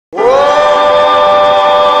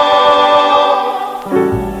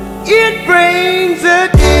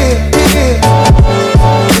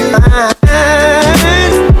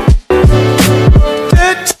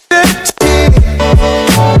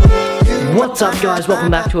What's up guys,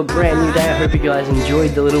 welcome back to a brand new day. I hope you guys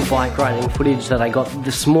enjoyed the little bike riding footage that I got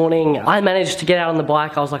this morning. I managed to get out on the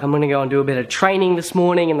bike. I was like, I'm gonna go and do a bit of training this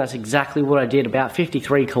morning, and that's exactly what I did. About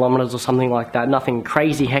 53 kilometers or something like that. Nothing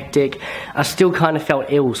crazy hectic. I still kind of felt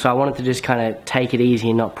ill, so I wanted to just kind of take it easy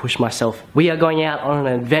and not push myself. We are going out on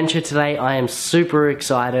an adventure today. I am super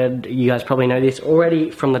excited. You guys probably know this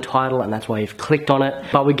already from the title, and that's why you've clicked on it.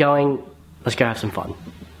 But we're going, let's go have some fun.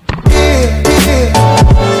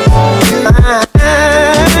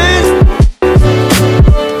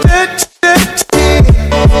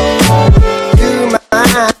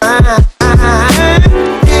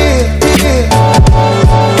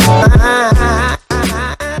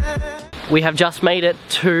 We have just made it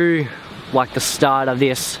to like the start of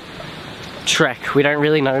this trek. We don't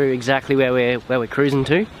really know exactly where we're cruising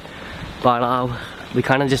to, but we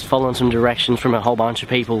kind of just following some directions from a whole bunch of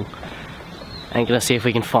people and gonna see if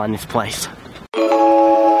we can find this place.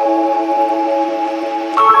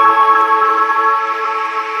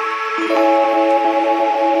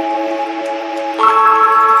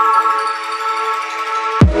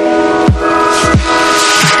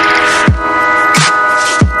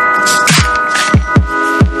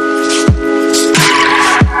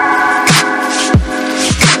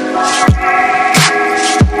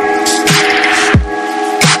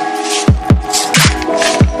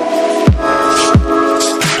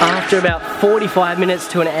 After about 45 minutes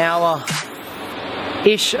to an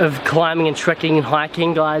hour-ish of climbing and trekking and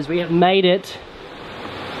hiking, guys, we have made it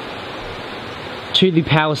to the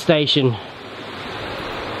power station.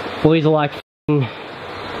 Boys are like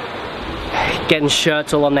getting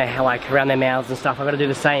shirts all on their, like around their mouths and stuff. I've got to do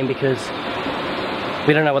the same because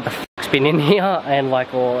we don't know what the f***'s been in here, and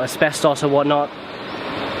like, or asbestos or whatnot.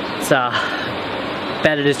 It's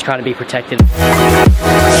better just trying to be protected.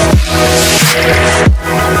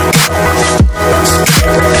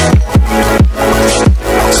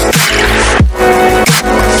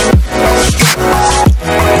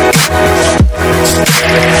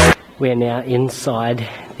 We are now inside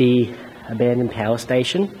the abandoned power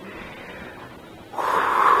station.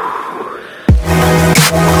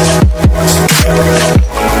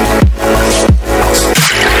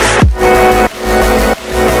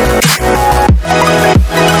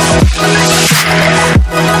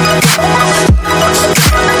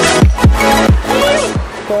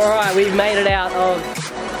 Alright, we've made it out of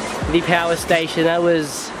the power station. That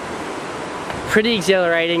was pretty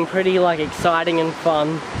exhilarating, pretty like exciting and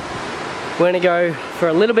fun. We're gonna go for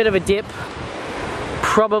a little bit of a dip,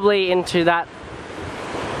 probably into that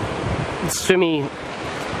swimmy,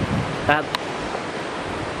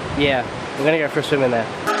 yeah, we're gonna go for a swim in there.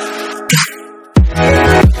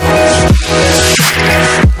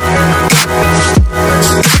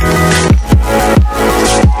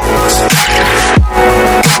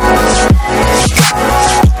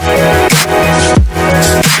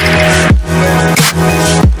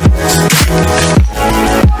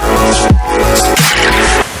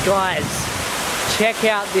 Guys, check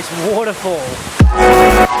out this waterfall.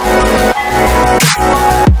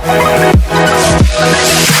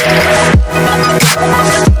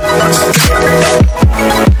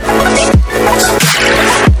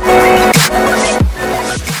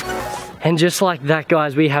 And just like that,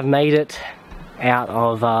 guys, we have made it out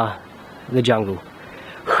of the jungle.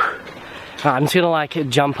 I'm just gonna like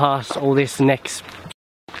jump past all this next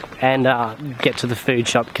and get to the food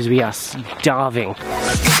shop because we are starving.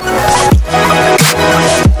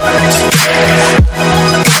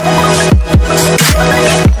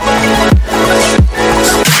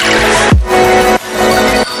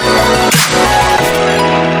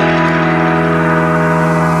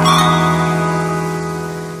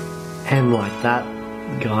 And like that,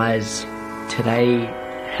 guys, today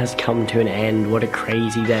has come to an end. What a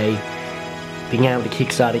crazy day. Being able to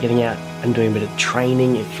kickstart it, getting out and doing a bit of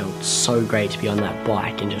training, it felt so great to be on that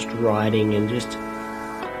bike and just riding and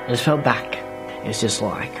I just felt back. It's just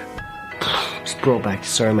like, just brought back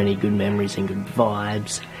so many good memories and good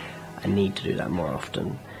vibes. I need to do that more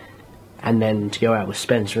often. And then to go out with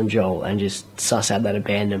Spencer and Joel and just suss out that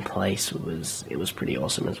abandoned place, it was pretty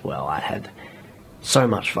awesome as well. I had so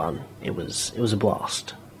much fun. It was a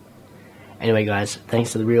blast. Anyway guys,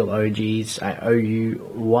 thanks to the real OGs, I owe you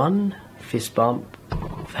one fist bump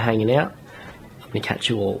for hanging out. I'm gonna catch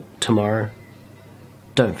you all tomorrow.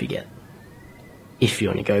 Don't forget, if you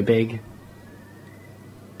want to go big,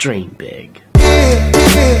 dream big.